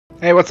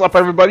Hey, what's up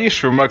everybody?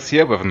 Shroomworks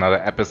here with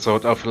another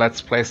episode of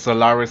Let's Play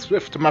Stellaris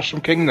with the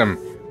Mushroom Kingdom.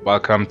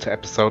 Welcome to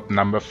episode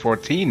number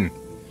 14.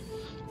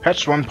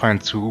 Patch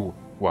 1.2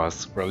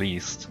 was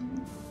released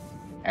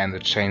and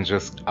it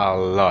changes a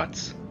lot.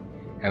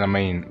 And I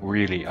mean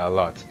really a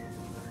lot.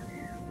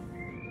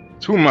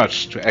 Too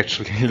much to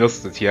actually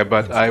list it here,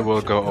 but I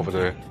will go over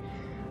the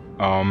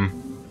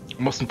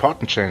most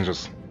important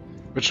changes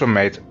which were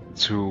made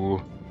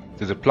to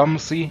the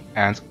diplomacy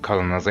and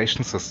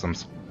colonization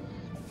systems.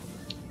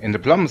 In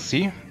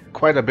diplomacy,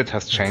 quite a bit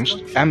has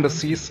changed.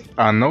 Embassies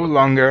are no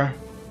longer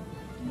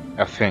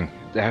a thing.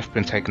 They have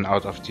been taken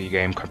out of the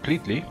game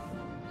completely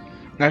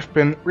and have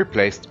been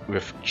replaced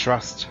with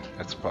trust.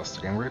 Let's pause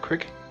the game real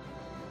quick.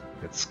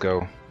 Let's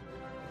go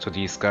to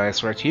these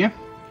guys right here.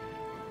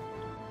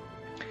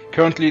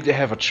 Currently they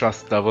have a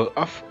trust level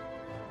of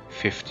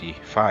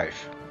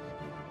 55.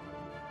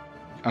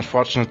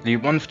 Unfortunately,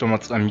 one of the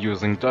mods I'm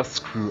using does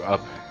screw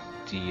up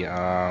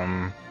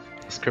the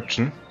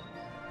description.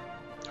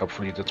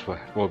 Hopefully that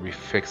will be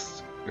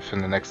fixed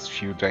within the next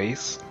few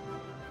days.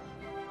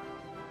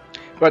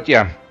 But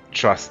yeah,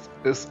 trust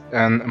is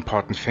an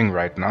important thing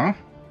right now.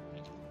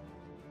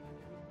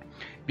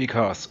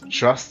 Because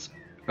trust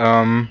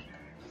determines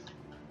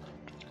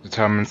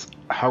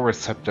how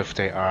receptive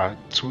they are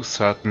to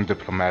certain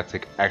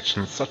diplomatic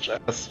actions, such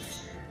as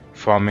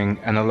forming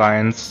an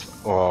alliance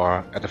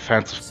or a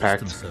defensive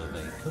pact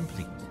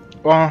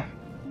or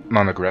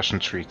non-aggression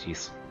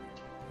treaties.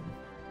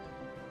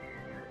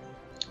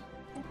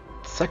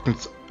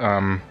 Second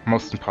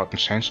most important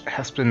change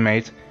has been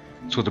made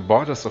to the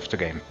borders of the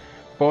game.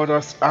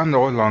 Borders are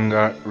no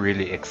longer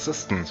really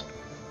existent.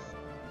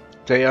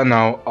 They are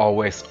now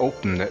always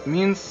open. That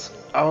means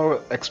our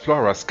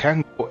explorers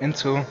can go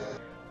into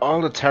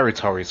all the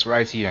territories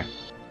right here,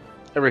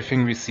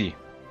 everything we see,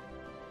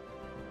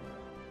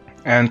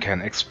 and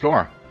can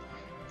explore.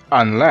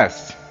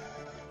 Unless,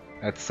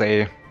 let's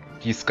say,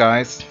 these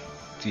guys,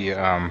 the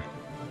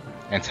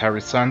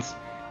Antaresans,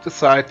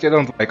 decide they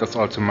don't like us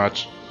all too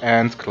much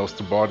and close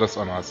the borders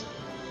on us.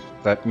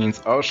 That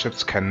means our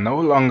ships can no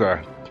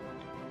longer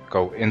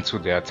go into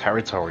their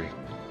territory.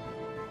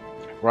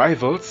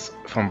 Rivals,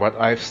 from what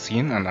I've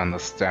seen and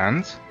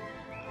understand,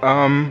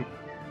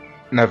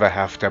 never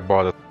have their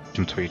borders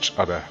open to each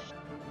other.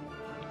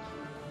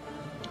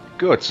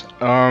 Good.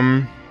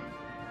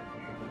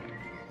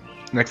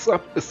 Next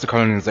up is the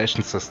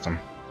colonization system.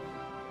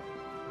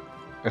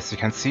 As you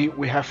can see,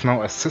 we have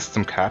now a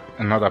system cap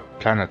and not a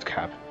planet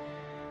cap.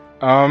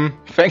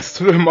 Thanks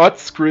to the mod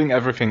screwing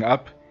everything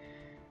up,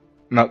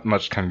 not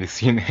much can be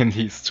seen in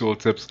these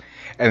tooltips.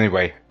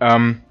 Anyway,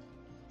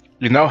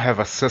 you now have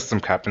a system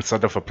cap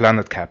instead of a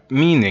planet cap,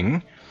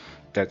 meaning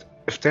that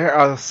if there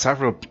are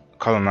several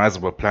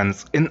colonizable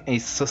planets in a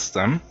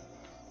system,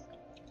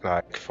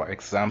 like for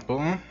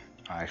example,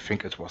 I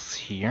think it was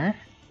here,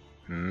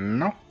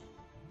 no,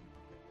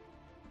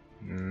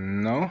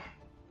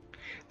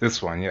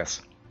 this one,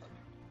 yes.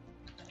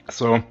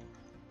 So,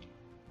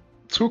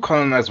 2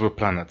 colonizable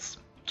planets,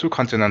 2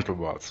 continental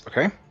worlds,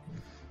 okay?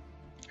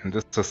 In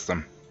this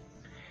system.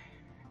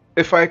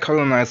 If I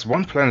colonize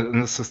one planet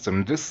in the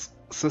system, this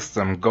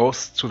system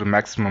goes to the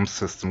maximum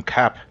system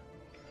cap.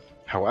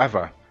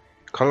 However,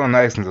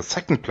 colonizing the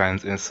second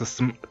planet in the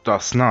system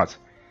does not.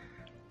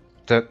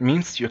 That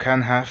means you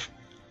can have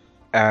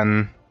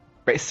an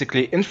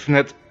basically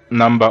infinite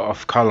number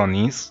of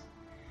colonies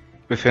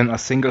within a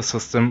single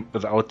system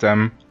without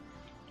them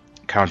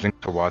counting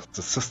towards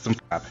the system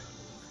cap.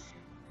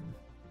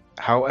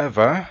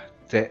 However,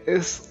 there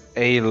is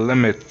a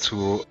limit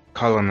to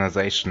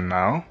colonization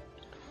now,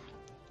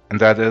 and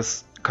that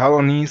is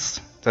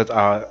colonies that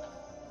are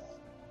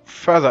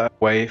further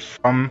away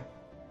from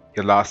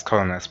your last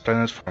colonized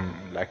planet, from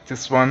like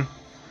this one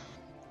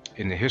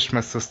in the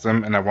Hishma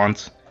system, and I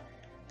want,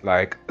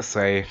 like,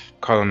 say,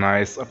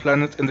 colonize a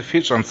planet in the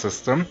Fijon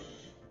system.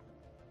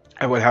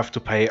 I will have to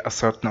pay a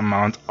certain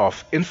amount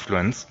of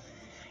influence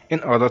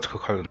in order to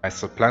colonize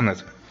the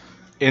planet.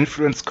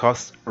 Influence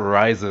cost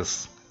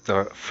rises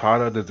the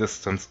farther the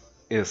distance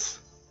is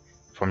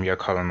from your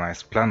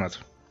colonized planet,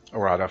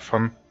 or rather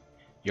from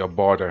your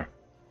border.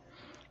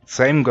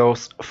 Same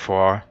goes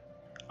for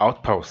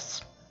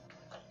outposts.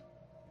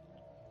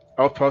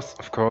 Outposts,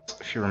 of course,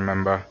 if you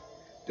remember,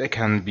 they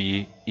can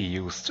be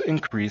used to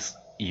increase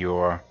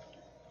your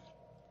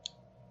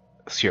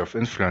sphere of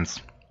influence.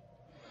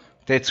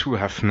 They too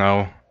have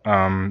now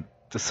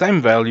the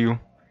same value,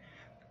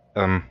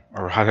 or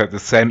rather the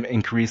same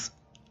increase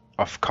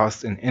of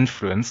cost in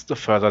influence the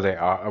further they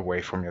are away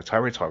from your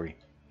territory.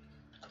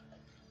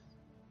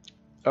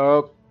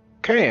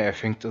 Okay, I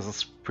think this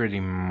is pretty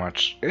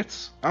much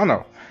it. Oh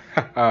no,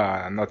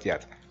 not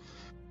yet.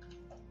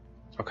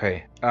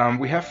 Okay,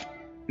 we have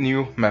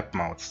new map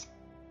modes.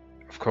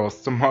 Of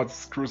course, the mod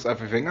screws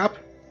everything up,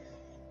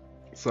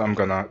 so I'm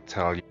gonna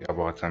tell you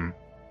about them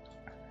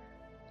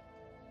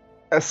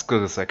as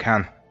good as I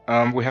can.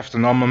 We have the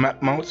normal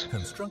map mode.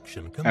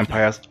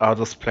 Empires are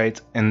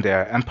displayed in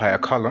their empire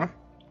color.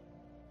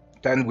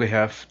 Then we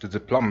have the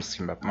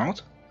diplomacy map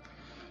mode.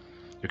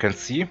 You can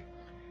see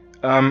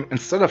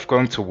Instead of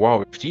going to war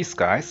with these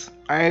guys,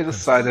 I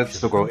decided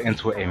to go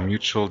into a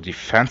mutual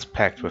defense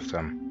pact with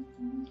them.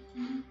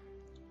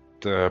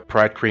 The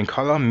bright green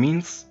color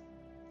means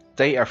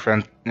they are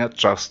not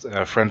just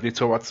friendly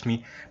towards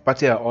me, but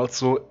they are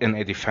also in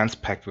a defense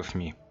pact with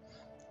me.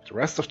 The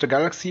rest of the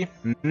galaxy,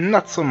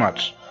 not so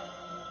much.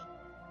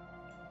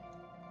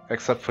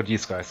 Except for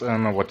these guys, I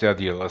don't know what their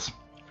deal is.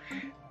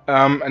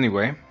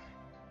 Anyway.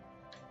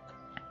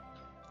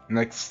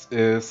 Next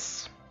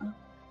is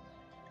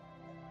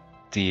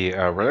the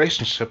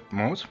relationship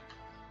mode.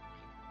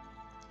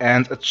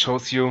 And it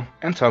shows you,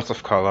 in terms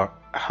of color,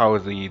 how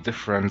the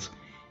different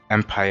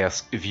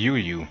empires view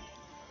you.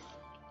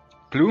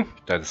 Blue,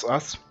 that is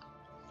us.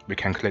 We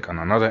can click on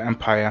another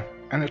empire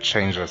and it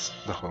changes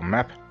the whole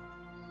map.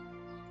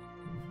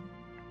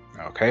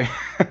 Okay,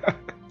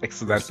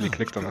 accidentally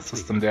clicked on a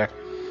system there.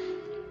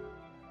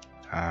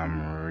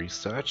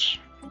 Research,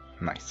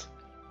 nice.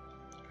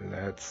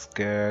 Let's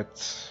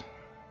get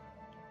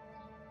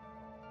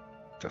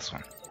this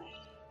one.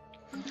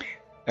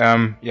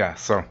 Yeah,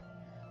 so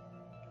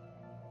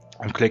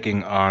I'm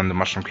clicking on the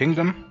Mushroom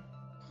Kingdom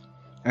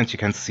and you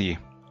can see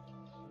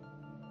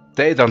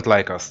they don't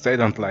like us, they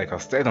don't like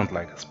us, they don't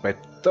like us, but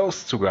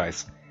those two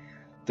guys,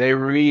 they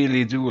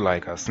really do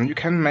like us. And you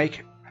can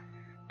make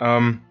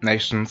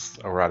nations,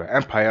 or rather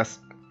empires,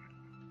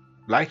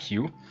 like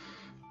you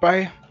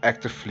by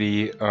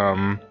actively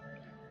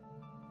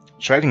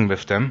trading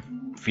with them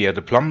via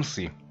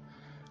diplomacy,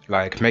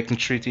 like making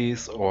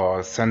treaties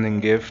or sending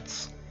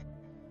gifts,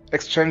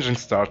 exchanging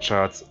star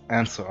charts,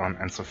 and so on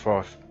and so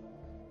forth.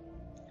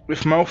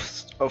 With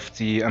most of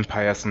the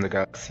empires in the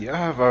galaxy, I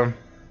have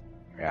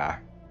yeah,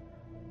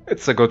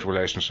 it's a good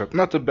relationship.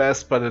 Not the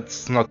best, but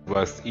it's not the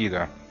worst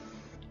either.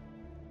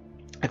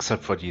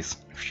 Except for these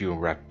few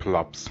red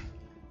blobs.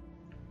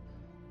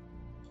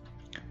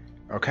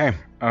 Okay,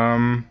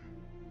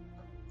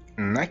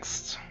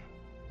 next.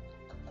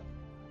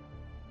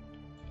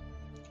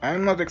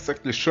 I'm not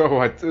exactly sure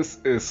what this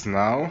is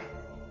now.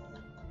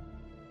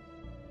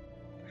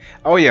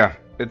 Oh yeah,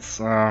 it's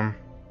I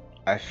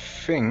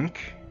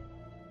think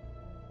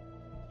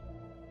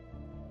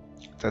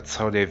that's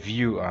how they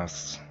view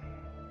us.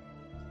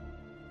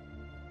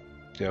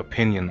 Their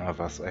opinion of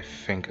us, I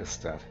think, is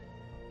that.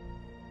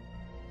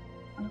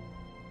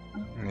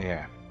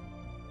 Yeah.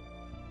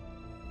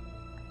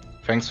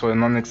 Thanks for a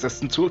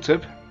non-existent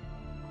tooltip.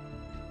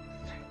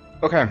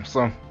 Okay,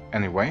 so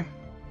anyway.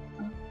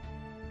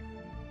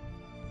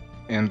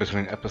 In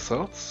between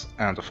episodes,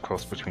 and of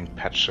course between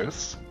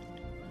patches,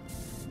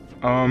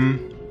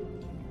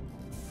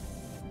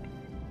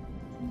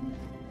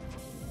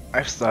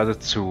 I've started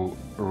to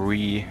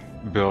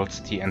rebuild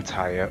the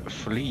entire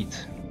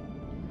fleet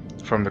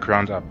from the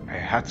ground up. I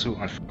had to,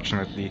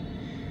 unfortunately.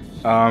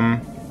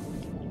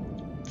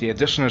 The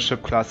additional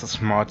ship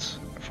classes mod,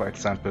 for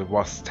example,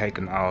 was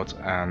taken out,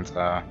 and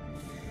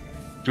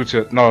due to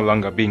it no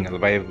longer being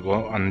available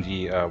on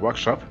the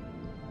workshop,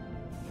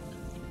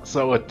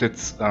 so it did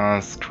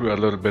screw a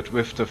little bit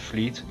with the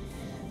fleet,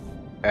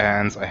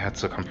 and I had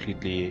to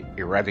completely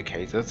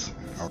eradicate it,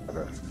 or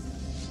rather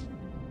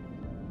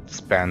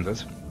disband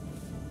it,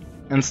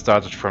 and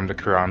started from the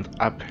ground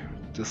up.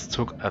 This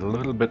took a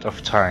little bit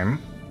of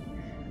time,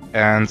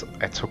 and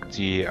I took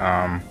the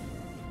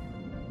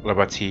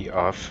liberty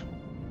of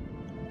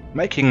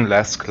making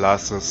less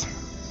classes,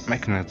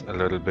 making it a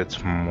little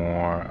bit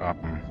more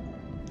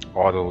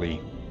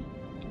orderly.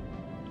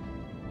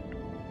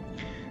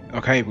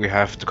 Okay, we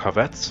have the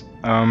corvettes.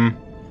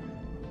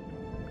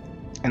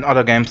 In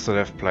other games that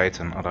I've played,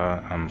 in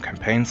other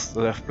campaigns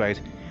that I've played,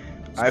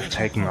 I've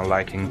taken a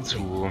liking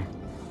to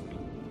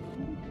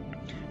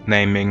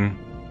naming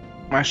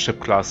my ship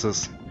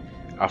classes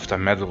after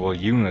medieval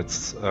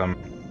units, or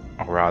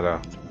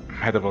rather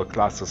medieval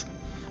classes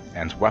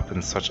and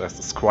weapons such as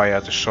the squire,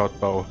 the short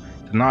bow,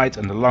 the knight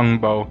and the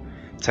longbow,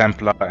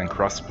 Templar and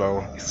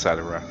crossbow,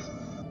 etc.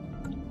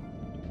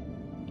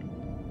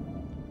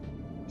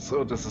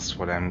 So this is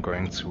what I'm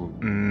going to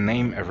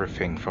name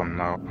everything from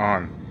now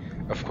on.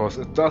 Of course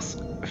it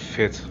does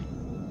fit,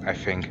 I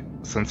think,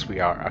 since we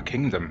are a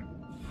kingdom.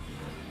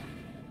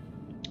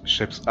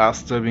 Ships are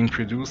still being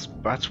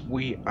produced, but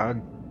we are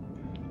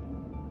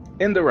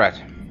in the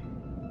red.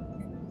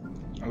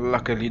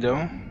 Luckily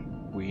though,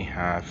 we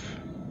have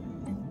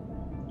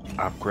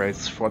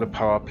upgrades for the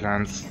power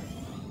plants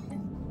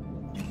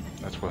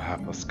that will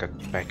help us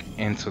get back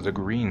into the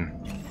green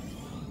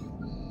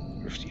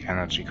with the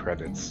energy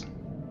credits.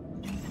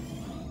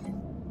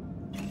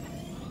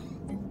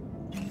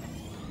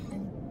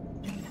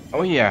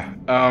 Oh yeah,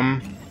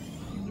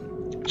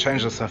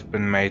 changes have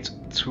been made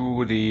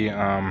to the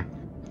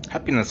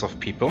happiness of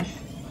people.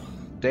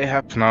 They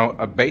have now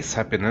a base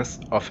happiness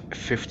of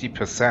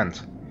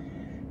 50%,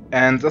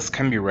 and this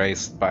can be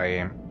raised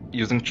by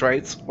using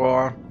traits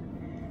or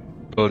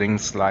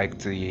buildings like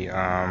the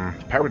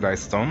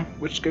Paradise Stone,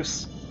 which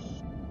gives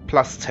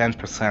plus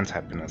 10%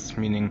 happiness,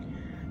 meaning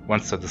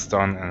once that is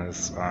done and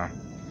is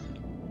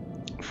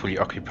fully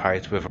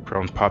occupied with a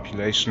grown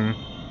population,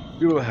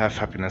 we will have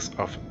happiness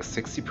of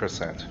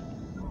 60%.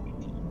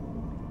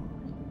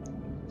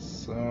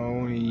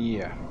 So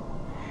yeah.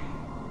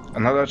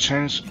 Another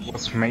change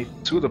was made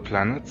to the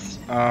planets.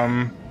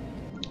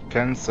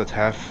 Planets that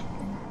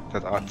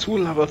are 2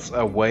 levels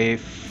away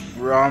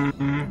from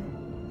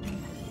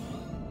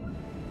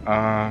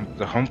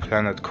the home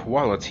planet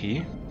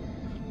quality,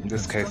 in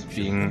this case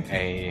being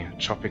a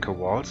tropical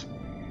world,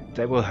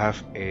 they will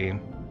have a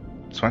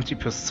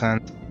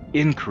 20%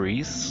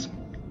 increase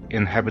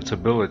in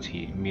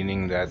habitability,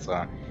 meaning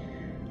that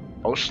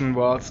ocean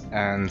worlds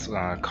and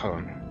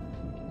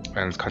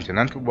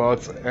continental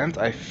worlds, and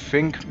I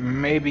think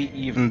maybe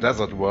even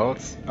desert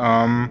worlds,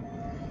 yeah,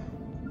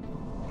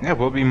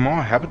 will be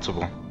more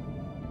habitable.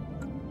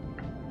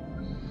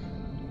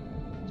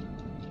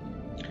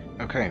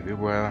 Okay, we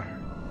were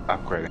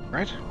upgrading,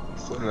 right?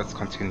 So let's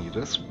continue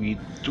this. We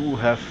do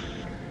have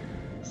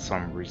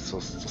some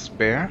resources to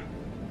spare.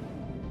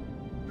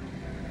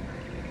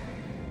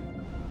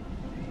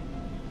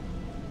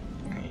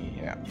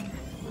 Yeah,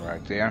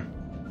 right there.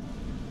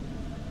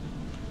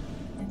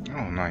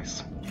 Oh,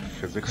 nice.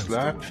 Physics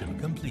lab.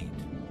 Complete.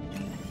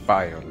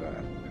 Bio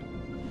lab.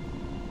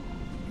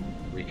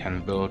 We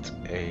can build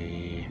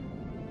a...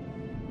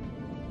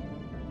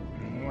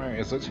 Where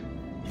is it?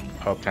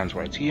 Power plant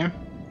right here.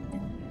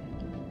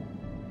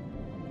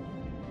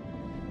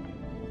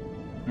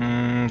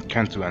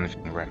 Can't do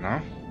anything right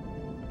now.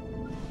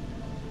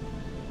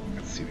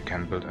 Let's see, we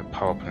can build a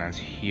power plant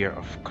here,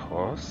 of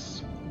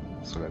course.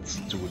 So let's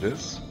do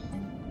this.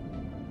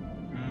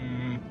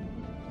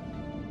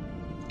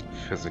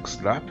 Physics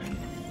lab.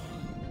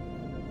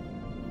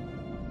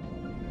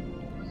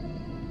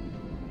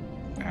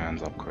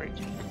 And upgrade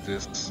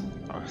this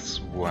as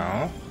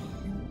well.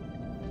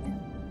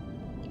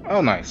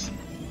 Oh, nice.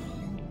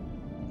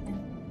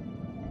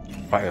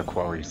 Bio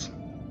quarries.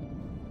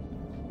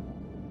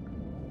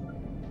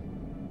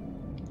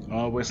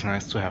 Always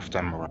nice to have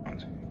them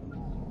around.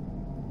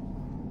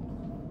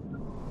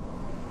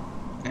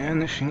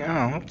 Anything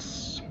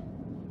else?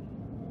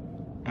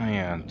 Oh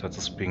yeah, that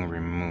is being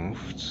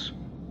removed.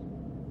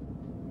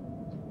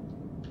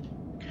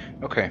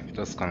 Okay,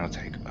 that's gonna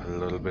take a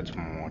little bit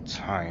more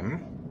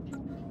time.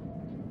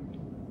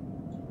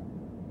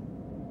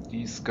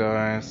 These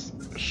guys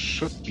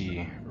should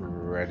be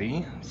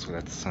ready, so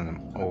let's send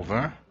them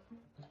over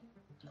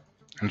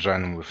and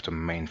join them with the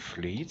main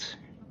fleet.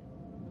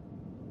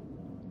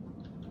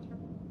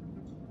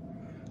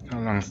 How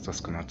long is this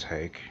gonna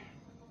take?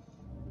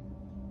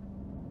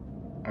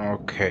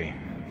 Okay,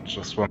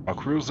 just 1 more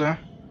cruiser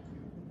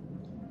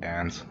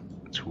and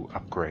 2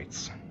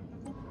 upgrades.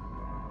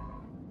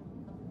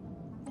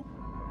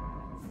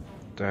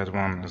 That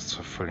one is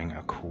fulfilling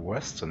a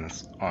quest and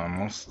it's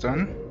almost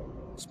done.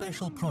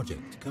 Special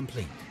project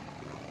complete.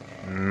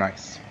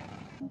 Nice.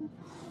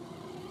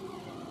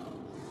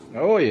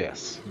 Oh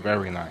yes,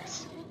 very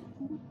nice.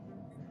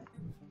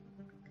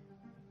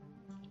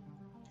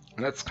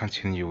 Let's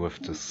continue with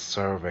the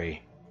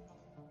survey.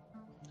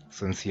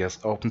 Since he has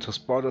opened his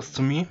borders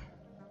to me,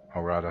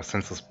 or rather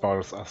since his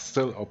borders are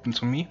still open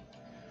to me,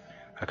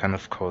 I can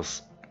of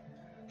course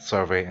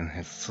survey in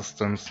his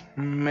systems,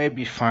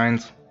 maybe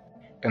find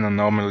an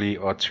anomaly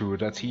or two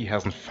that he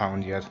hasn't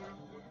found yet.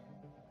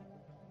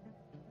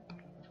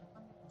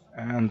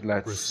 And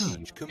let's see,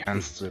 we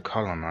can still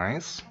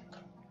colonize.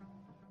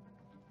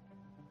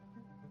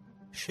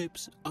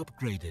 Ships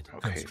upgraded.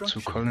 Okay,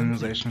 2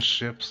 colonization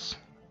ships.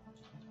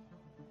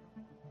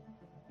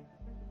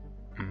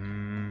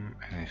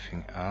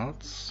 Anything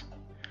else?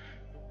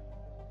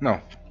 No.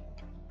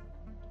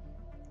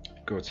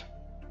 Good.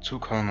 2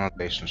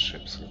 colonization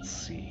ships, let's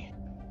see.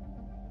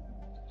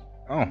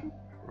 Oh,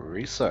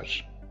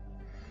 research.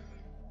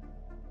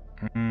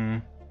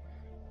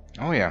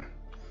 Oh yeah.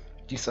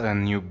 These are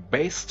new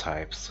base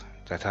types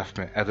that have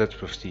been added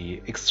with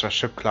the extra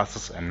ship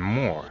classes and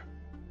more.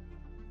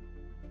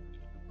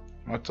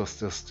 What does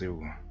this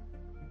do?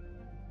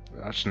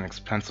 Large and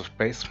expensive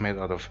base made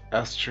out of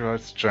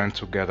asteroids joined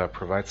together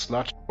provides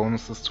large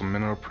bonuses to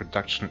mineral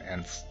production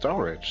and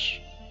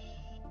storage.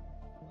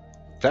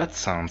 That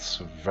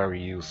sounds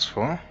very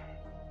useful.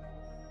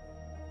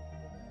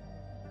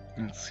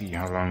 Let's see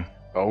how long.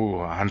 Oh,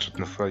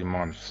 130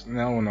 months.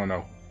 No.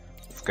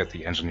 Let's get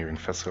the engineering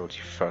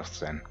facility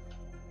first then.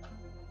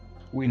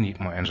 We need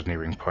more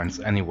engineering points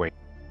anyway.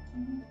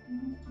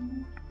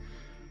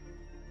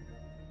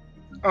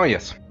 Oh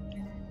yes.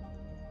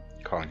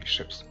 Colony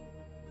ships.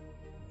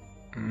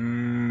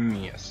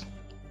 Yes.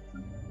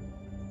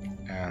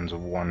 And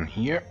 1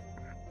 here.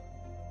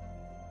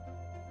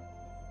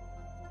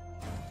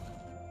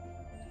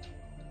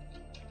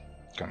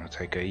 Gonna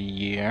take a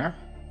year.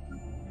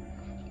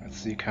 Let's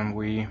see, can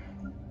we...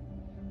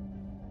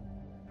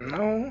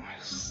 No,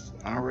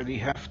 I already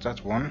have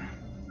that one.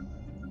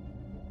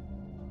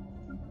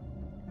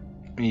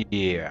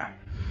 Yeah.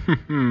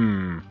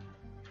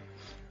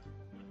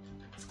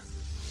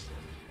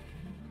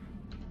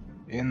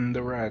 In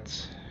the red.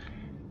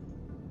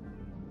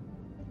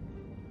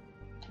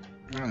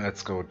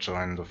 Let's go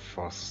join the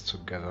forces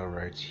together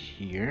right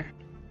here.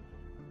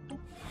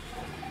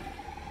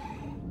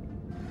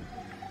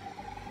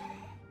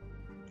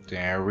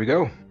 There we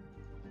go.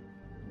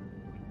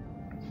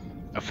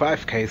 A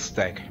 5k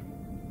stack.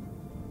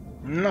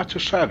 Not too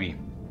shabby.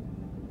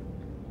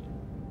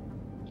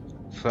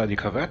 30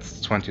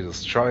 corvettes, 20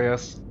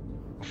 destroyers,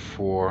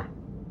 4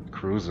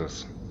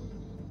 cruisers.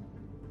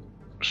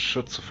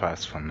 Should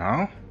suffice for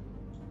now.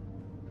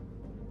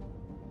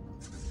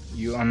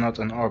 You are not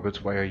in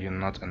orbit. Why are you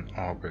not in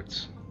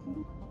orbit?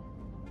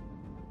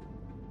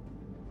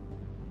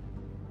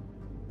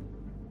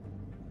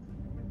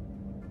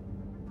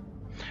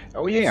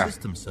 Oh yeah.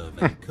 System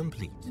survey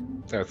complete.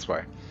 That's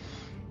why.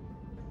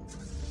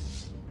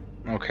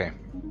 Okay.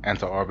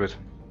 Enter orbit.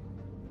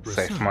 Save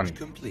Research money.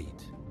 complete.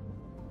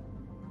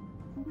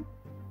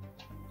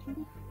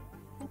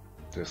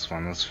 This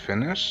one is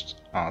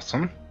finished.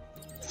 Awesome.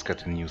 Let's get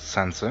the new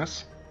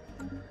sensors.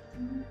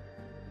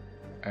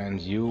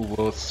 And you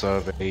will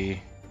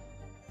survey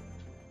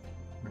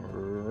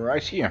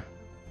right here.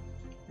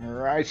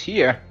 Right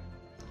here.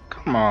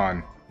 Come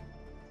on.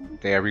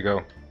 There we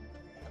go.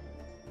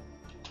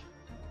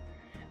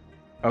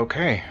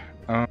 Okay.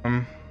 I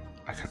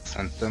can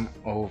send them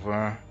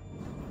over.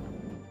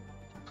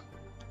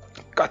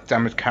 God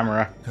damn it,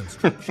 camera.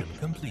 Construction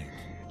complete.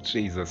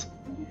 Jesus.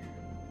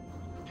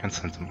 Can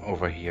send them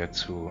over here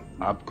to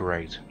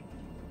upgrade.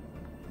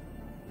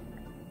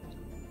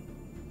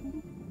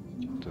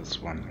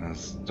 This one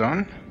is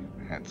done.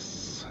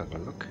 Let's have a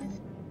look.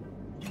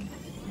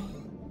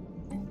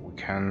 We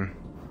can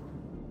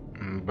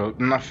build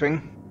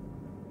nothing.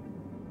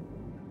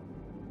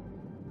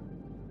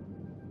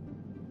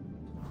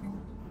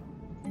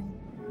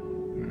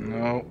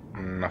 No,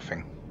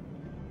 nothing.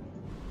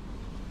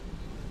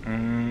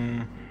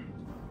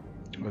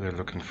 Well, they're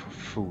looking for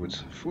food.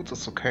 Food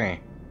is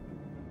okay.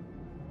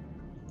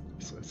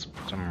 So let's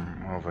put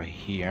them over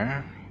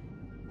here.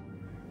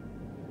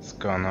 It's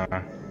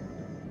gonna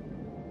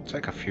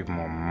take a few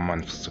more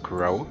months to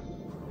grow.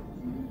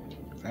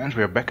 And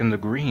we're back in the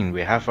green.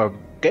 We have a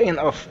gain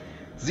of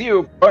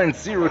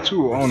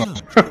 0.02. Oh no.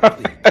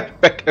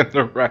 Back in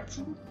the red.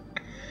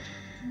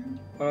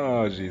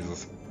 Oh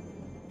Jesus.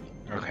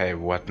 Okay,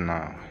 what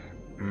now?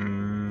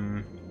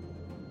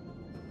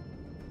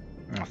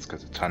 Let's get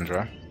the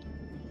Tundra.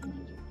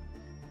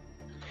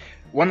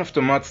 One of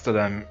the mods that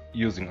I'm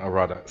using, or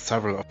rather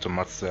several of the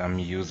mods that I'm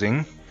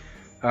using,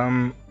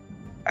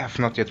 have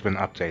not yet been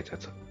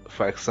updated.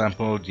 For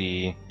example,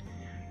 the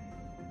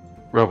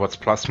Robots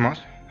Plus mod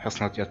has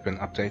not yet been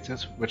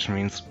updated, which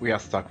means we are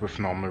stuck with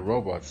normal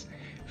robots.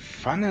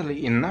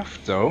 Funnily enough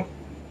though,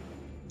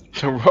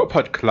 the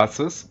robot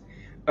classes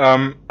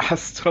are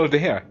still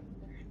there.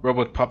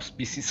 Robot Pop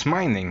Species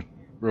Mining,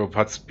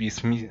 Robot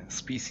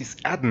Species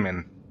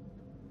Admin.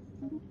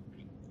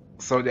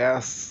 So they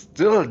are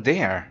still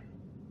there,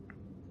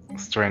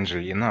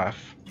 strangely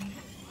enough.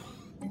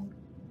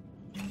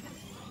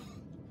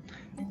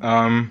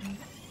 But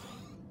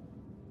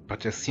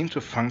they seem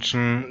to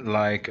function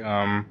like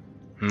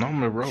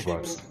normal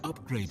robots,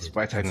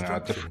 despite taking a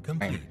different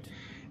name.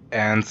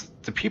 And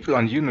the people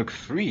on Unit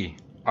 3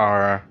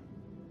 are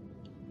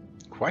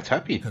quite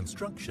happy.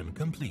 Construction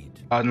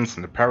complete. Gardens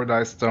in the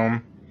Paradise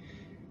Dome.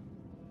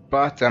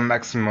 But their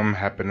maximum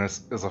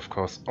happiness is of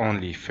course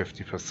only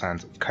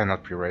 50%. It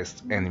cannot be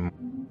raised anymore.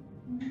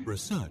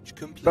 Research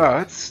complete.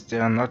 But they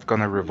are not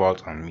gonna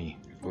revolt on me,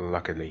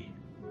 luckily.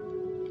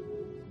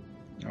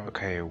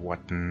 Okay,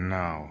 what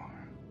now?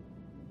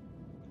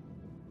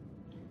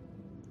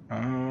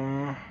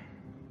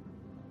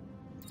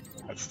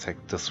 Let's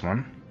take this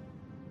one.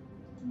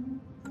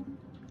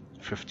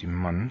 50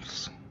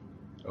 months.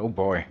 Oh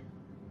boy.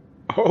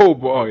 Oh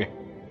boy!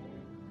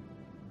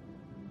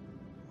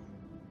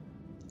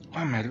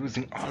 Why am I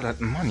losing all that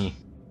money?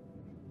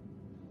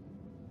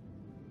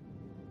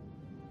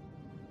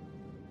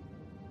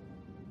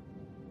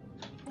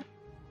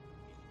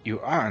 You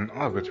are in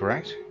orbit,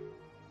 right?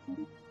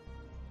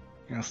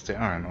 Yes, they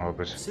are in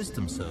orbit.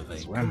 System survey.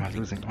 So why am I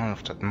losing all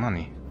of that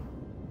money?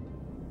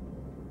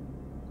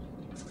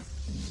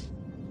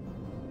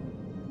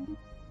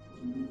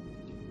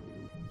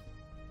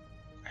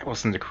 I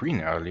was in the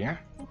green earlier.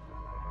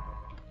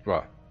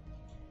 Well,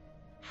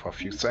 for a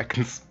few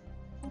seconds.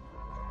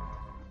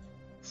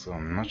 So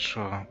I'm not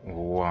sure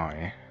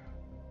why.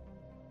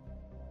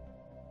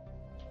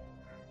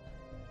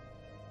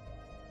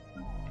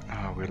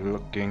 We're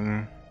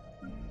looking...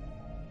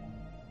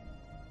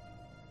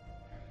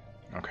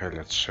 Okay,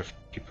 let's shift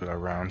people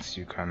around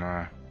so you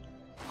can...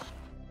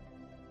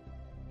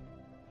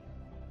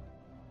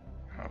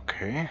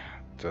 Okay,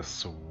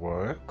 this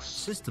works.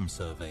 System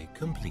survey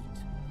complete.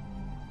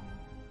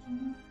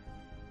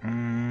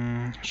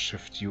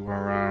 Shift you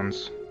around.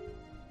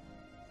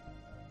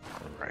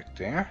 Right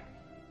there.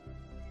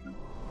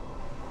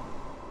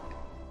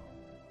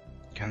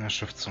 Can I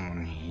shift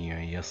someone here?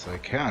 Yes, I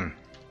can.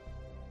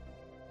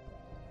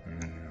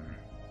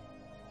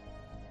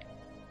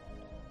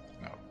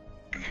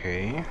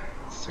 Okay,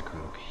 let's take a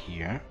look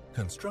here.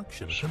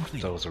 Construction Shift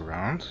complete. those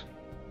around.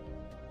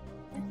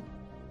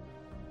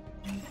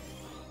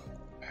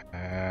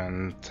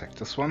 And take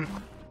this one.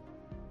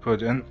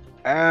 Put in.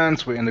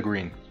 And we're in the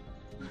green.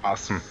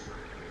 Awesome.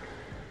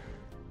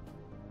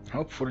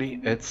 Hopefully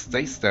it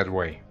stays that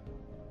way.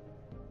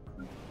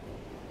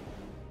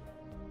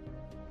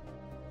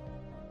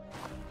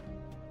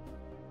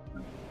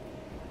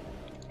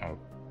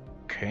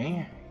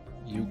 Okay,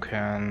 you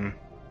can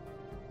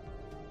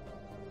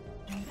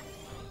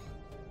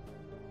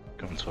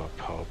go into our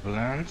power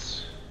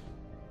plant.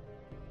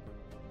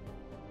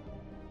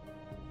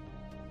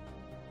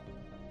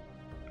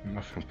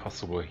 Nothing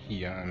possible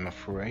here, I'm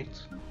afraid.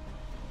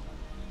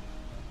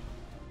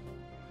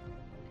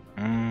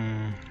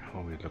 How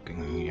are we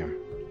looking here?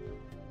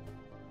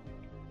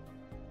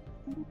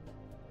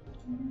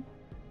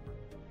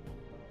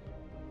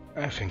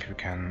 I think we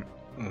can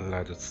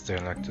let it stay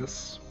like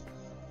this.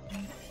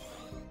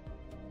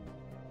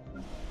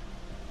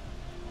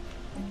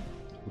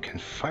 We can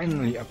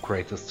finally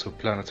upgrade this to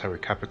planetary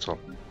capital.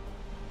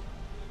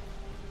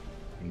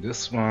 And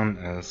this one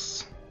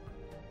is...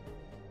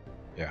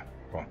 yeah,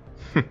 well...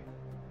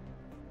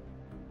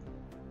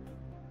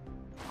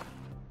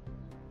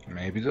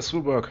 maybe this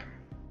will work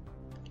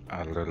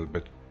a little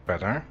bit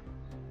better.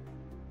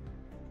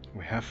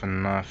 We have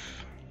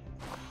enough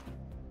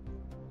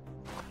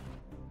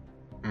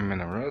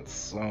minerals,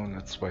 so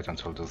let's wait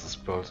until this is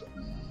built,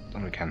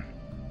 then we can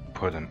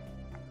put them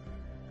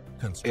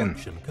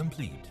Construction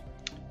complete.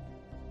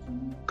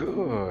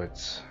 Good.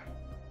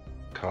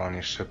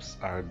 Colony ships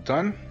are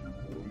done.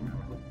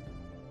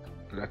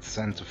 Let's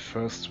send the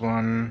first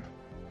one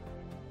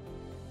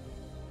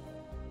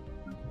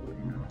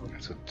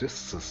into this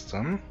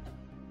system.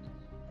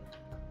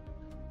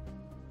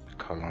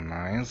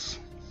 Colonize.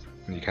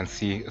 And you can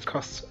see it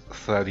costs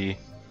 30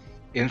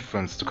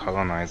 influence to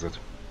colonize it.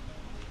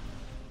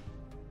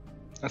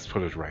 Let's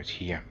put it right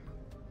here.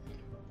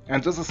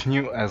 And this is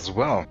new as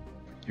well.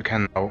 You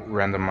can now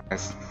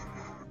randomize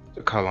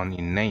the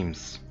colony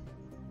names.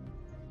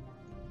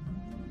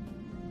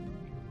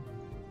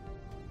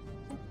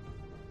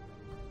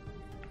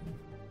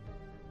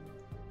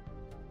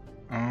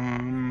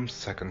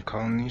 Second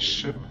colony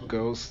ship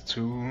goes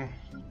to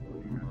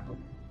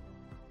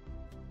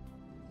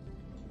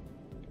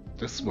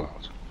this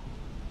world.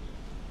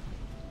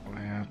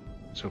 Where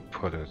to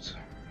put it?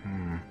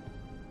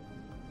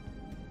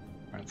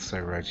 Let's say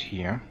right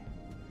here.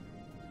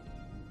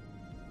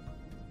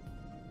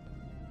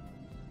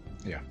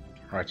 Yeah,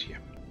 right here.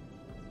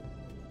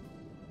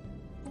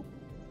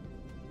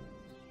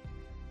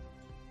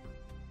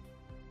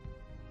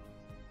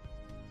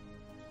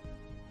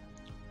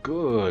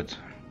 Good.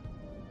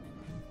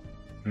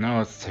 Now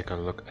let's take a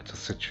look at the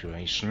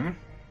situation.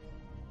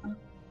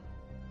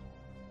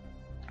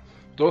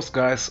 Those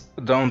guys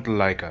don't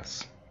like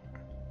us.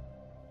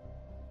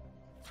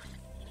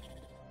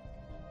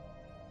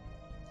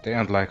 They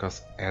don't like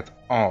us at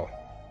all.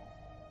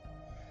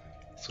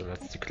 So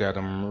let's declare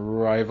them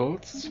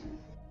rivals.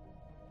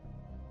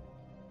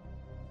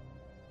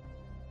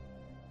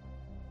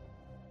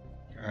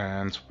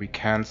 And we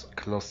can't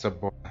close the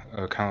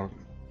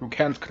we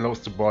can't close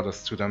the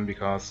borders to them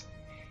because,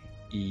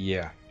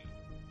 yeah.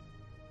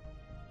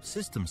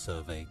 System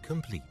survey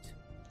complete.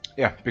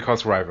 Yeah,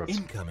 because rivals.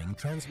 Incoming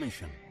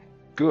transmission.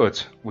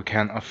 Good. We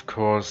can, of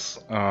course.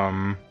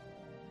 Oh,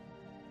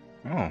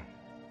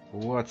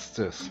 what's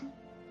this?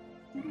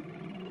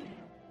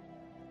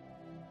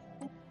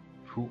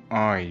 Who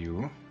are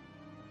you?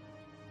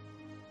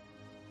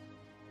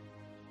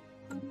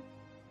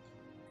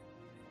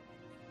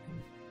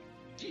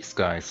 These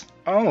guys.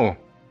 Oh!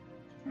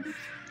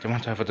 They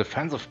want to have a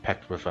defensive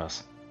pact with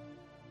us.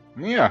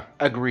 Yeah,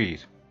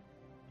 agreed.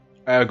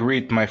 I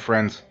agreed, my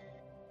friend.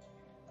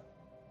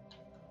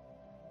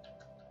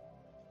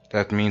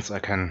 That means I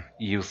can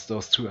use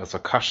those two as a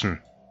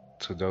cushion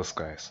to those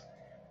guys.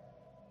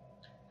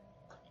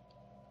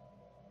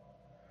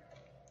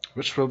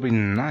 Which will be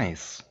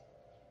nice.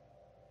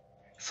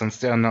 Since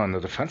they are now in a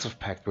defensive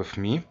pact with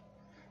me,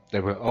 they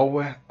will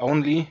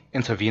only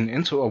intervene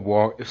into a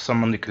war if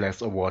someone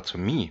declares a war to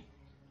me.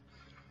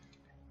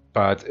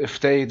 But if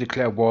they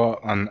declare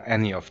war on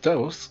any of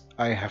those,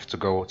 I have to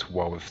go to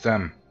war with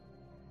them,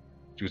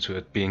 due to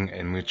it being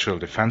a mutual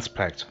defense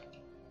pact.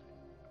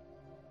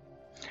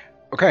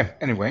 Okay,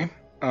 anyway,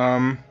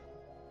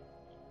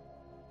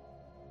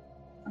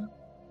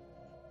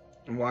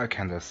 why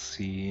can't I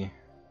see?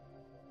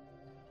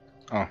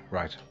 Oh,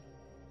 right.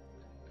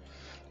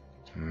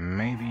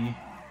 Maybe.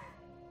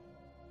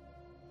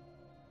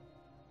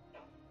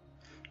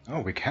 Oh,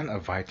 we can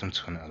invite them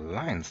to an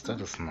alliance. That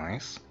is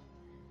nice.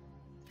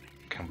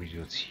 Can we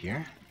do it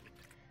here?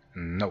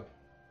 No.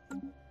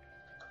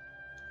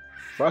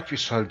 But we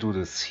shall do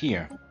this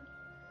here.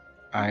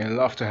 I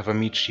love to have a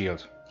meat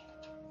shield.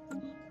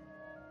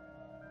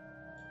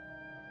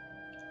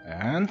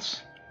 And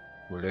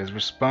will they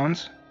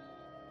respond?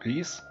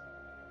 Please?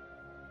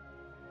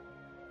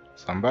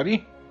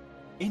 Somebody?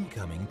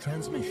 Incoming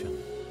transmission.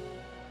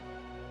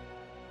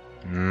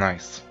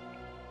 Nice.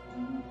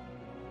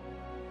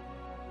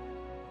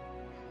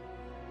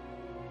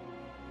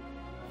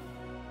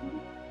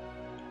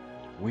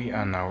 We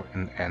are now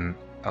in an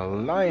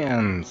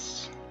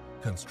alliance.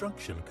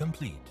 Construction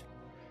complete.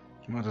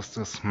 What is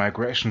this?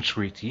 Migration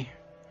treaty?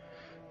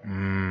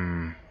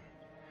 No,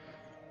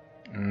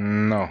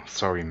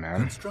 sorry,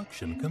 man.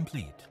 Construction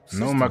complete.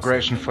 No System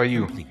migration survey for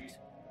you. complete.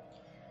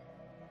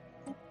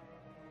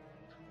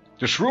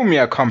 The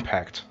Shroomworks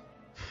Compact.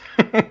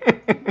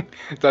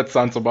 That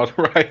sounds about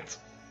right.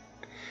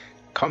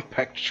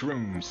 Compact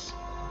shrooms.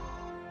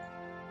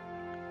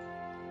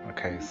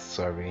 Okay,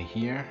 survey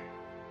here.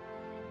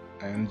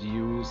 And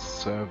you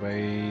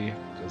survey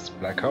this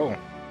black hole.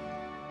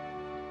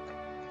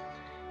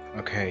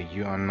 Okay,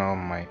 you are now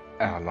my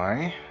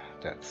ally.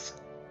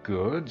 That's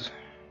good.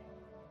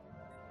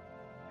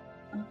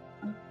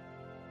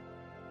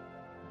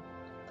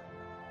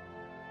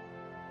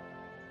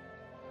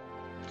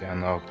 They are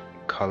now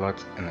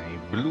colored in a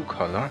blue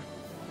color,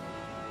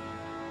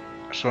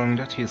 showing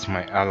that he is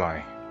my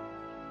ally.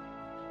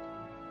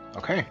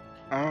 Okay.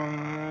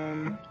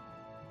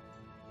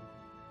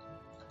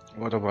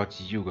 What about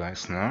you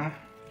guys now?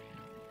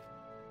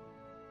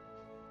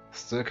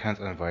 Still can't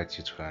invite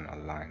you to an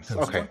alliance.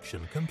 Okay.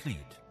 Construction complete.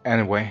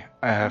 Anyway,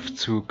 I have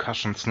 2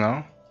 cushions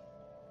now.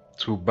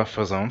 2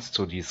 buffer zones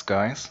to these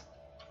guys.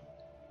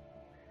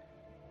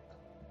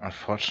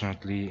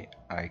 Unfortunately,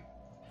 I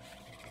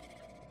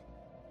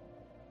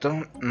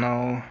don't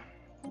know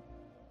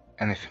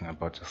anything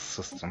about the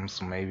system,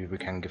 so maybe we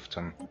can give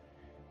them...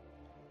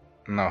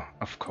 No,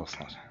 of course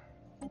not.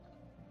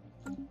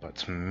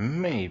 But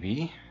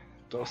maybe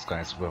those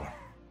guys will.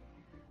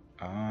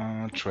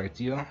 Trade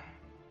deal.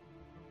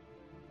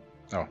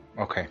 Oh,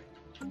 okay.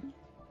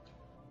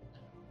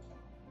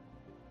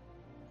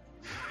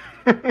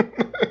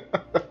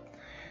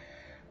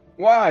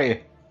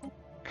 Why?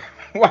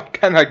 Why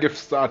can't I give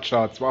star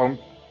charts? Why?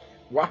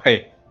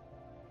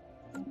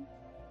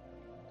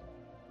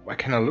 Why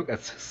can't I look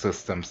at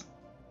systems?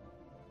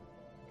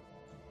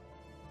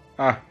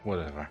 Ah,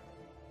 whatever.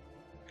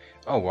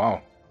 Oh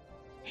wow.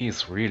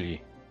 He's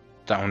really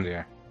down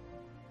there.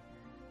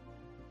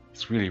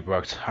 He's really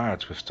worked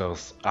hard with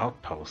those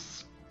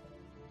outposts.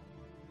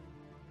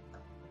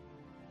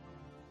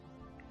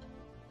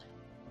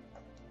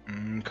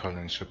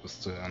 Colony ship is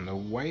still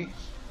underway.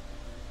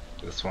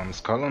 This one is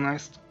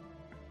colonized.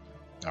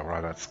 Or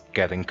rather, it's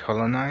getting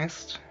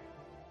colonized.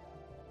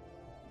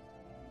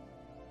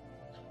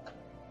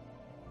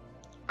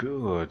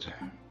 Good.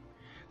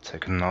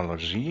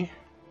 Technology.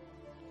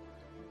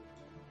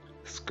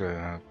 It's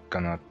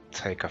gonna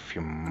take a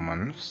few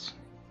months.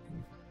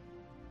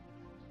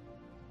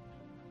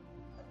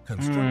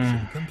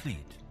 Construction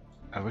complete.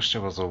 I wish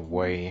there was a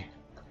way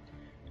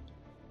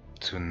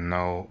to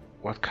know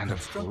what kind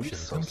of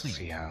resources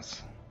he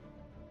has.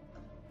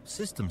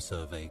 System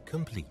survey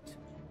complete.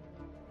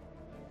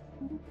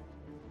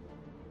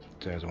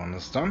 That one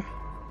is done.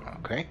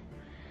 Okay.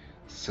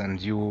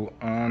 Send you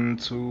on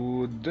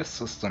to this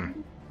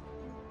system.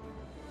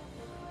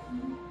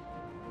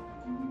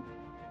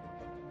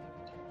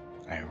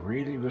 I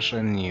really wish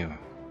I knew.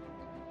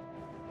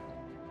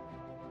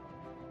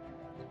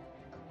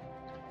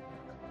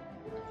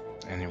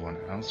 Anyone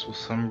else with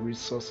some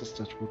resources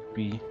that would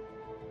be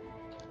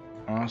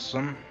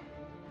awesome?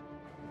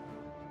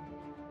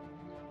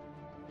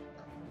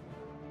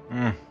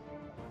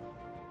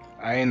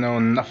 I know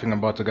nothing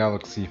about the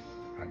galaxy,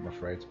 I'm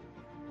afraid.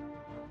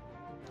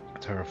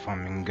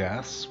 Terraforming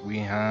gas, we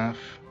have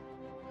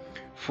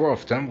 4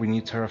 of them. We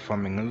need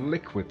terraforming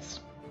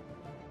liquids.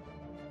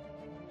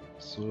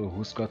 So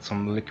who's got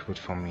some liquid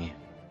for me?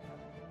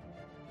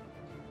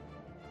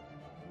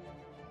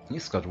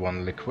 He's got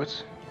 1 liquid,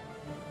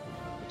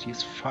 but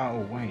he's far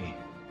away.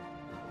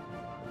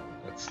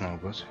 That's no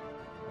good.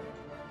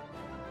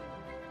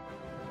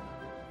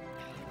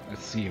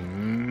 Let's see,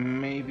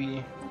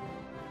 maybe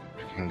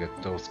we can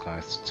get those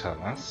guys to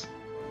tell us.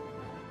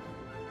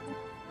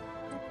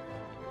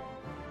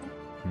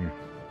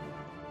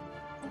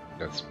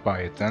 Let's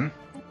buy it then.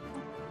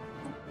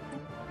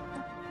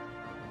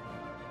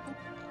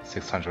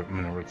 600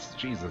 minerals,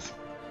 Jesus.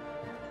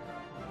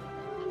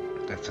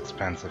 That's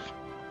expensive.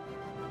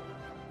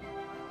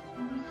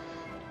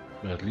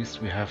 But at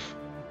least we have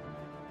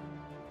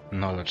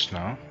knowledge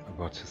now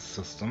about his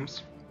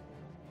systems.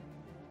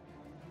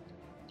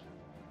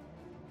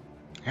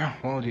 Yeah,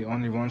 well, the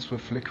only ones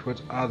with liquid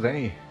are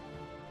they.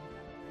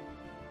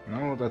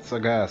 No, that's a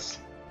gas.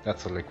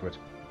 That's a liquid.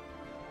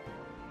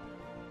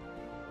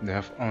 They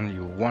have only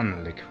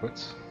 1 liquid.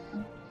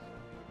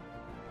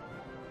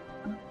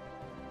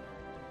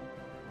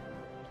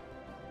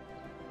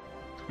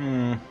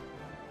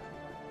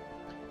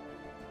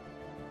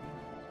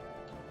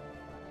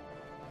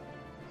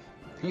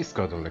 He's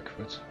got a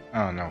liquid.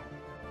 Oh no,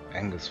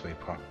 Angus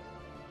vapor.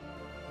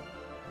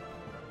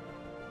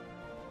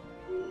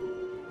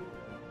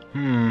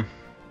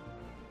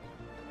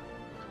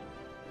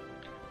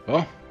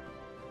 Well,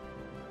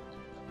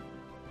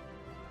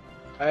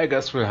 I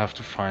guess we'll have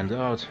to find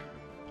out.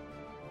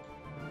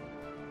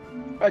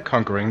 By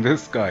conquering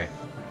this guy.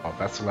 Or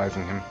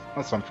vassalizing him,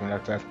 or something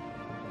like that.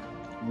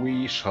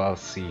 We shall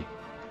see.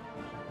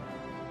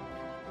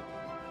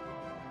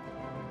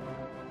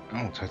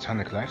 Oh,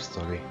 Titanic life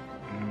story.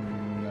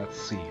 Let's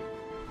see.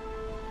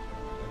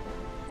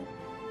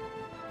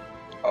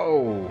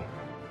 Oh!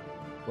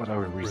 What are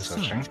we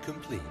researching? Research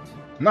complete.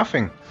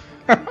 Nothing!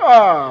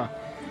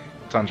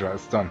 Tundra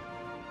is done.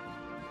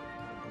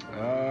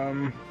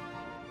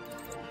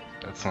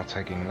 That's not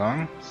taking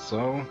long,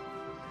 so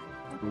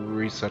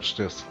research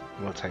this.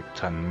 Will take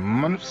 10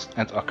 months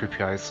and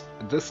occupies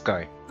this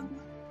guy.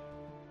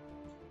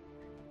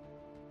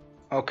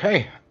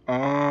 Okay,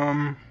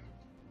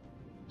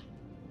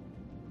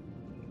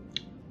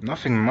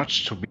 nothing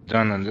much to be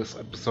done in this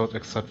episode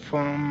except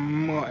for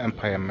more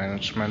empire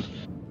management.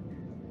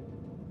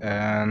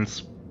 And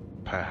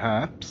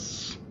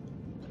perhaps...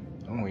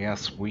 oh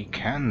yes, we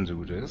can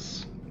do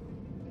this.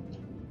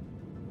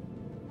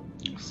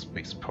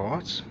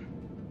 Spaceport.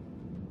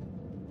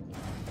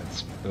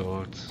 Let's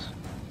build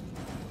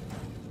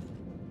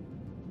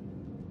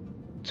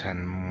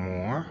 10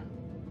 more.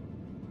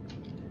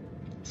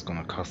 It's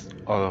gonna cost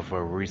all of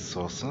our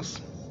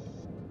resources.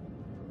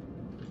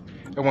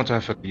 I want to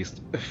have at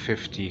least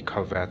 50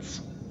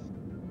 corvettes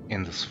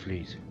in this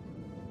fleet.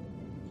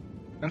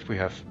 And we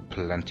have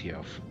plenty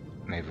of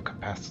naval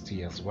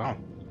capacity as well.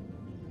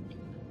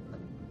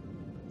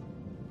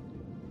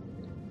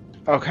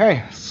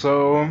 Okay,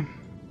 so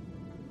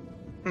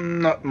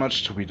not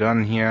much to be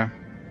done here.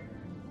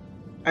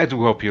 I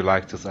do hope you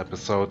liked this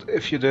episode.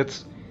 If you did,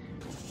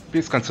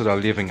 please consider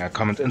leaving a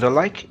comment and a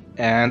like.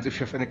 And if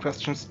you have any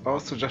questions or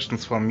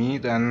suggestions for me,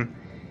 then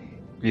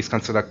please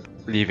consider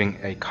leaving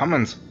a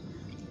comment.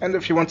 And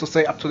if you want to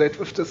stay up to date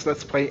with this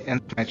Let's Play and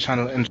my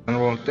channel in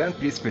general, then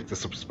please click the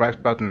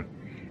subscribe button.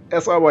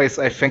 As always,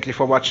 I thank you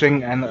for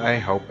watching and I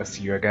hope I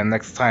see you again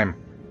next time.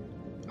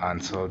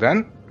 Until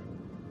then,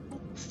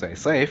 stay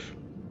safe.